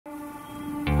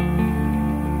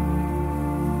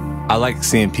I like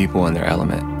seeing people in their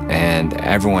element, and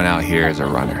everyone out here is a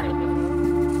runner.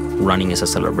 Running is a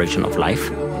celebration of life.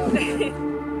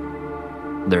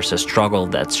 There's a struggle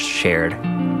that's shared.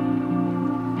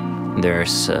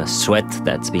 There's a sweat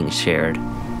that's being shared.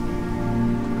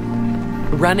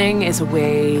 Running is a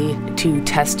way to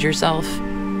test yourself.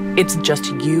 It's just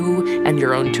you and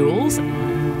your own tools.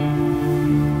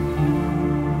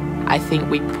 I think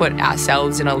we put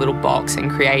ourselves in a little box and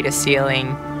create a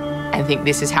ceiling and think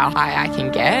this is how high I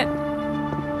can get.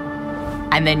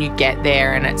 And then you get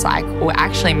there and it's like, well,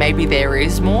 actually, maybe there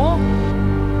is more.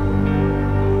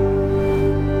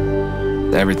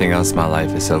 Everything else in my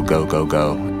life is so go, go,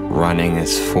 go. Running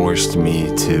has forced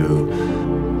me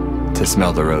to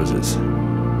smell the roses.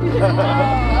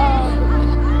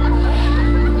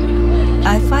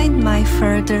 I find my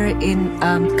further in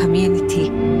community.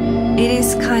 It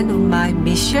is kind of my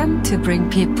mission to bring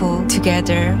people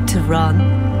together to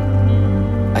run.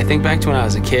 I think back to when I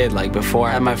was a kid, like before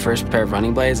I had my first pair of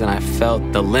running blades, and I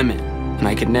felt the limit, and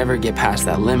I could never get past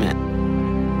that limit.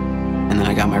 And then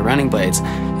I got my running blades,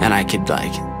 and I could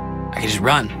just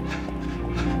run.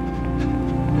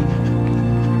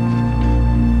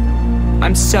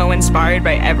 I'm so inspired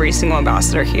by every single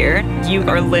ambassador here. You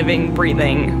are living,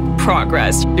 breathing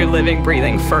progress. You're living,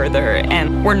 breathing further,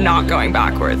 and we're not going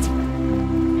backwards.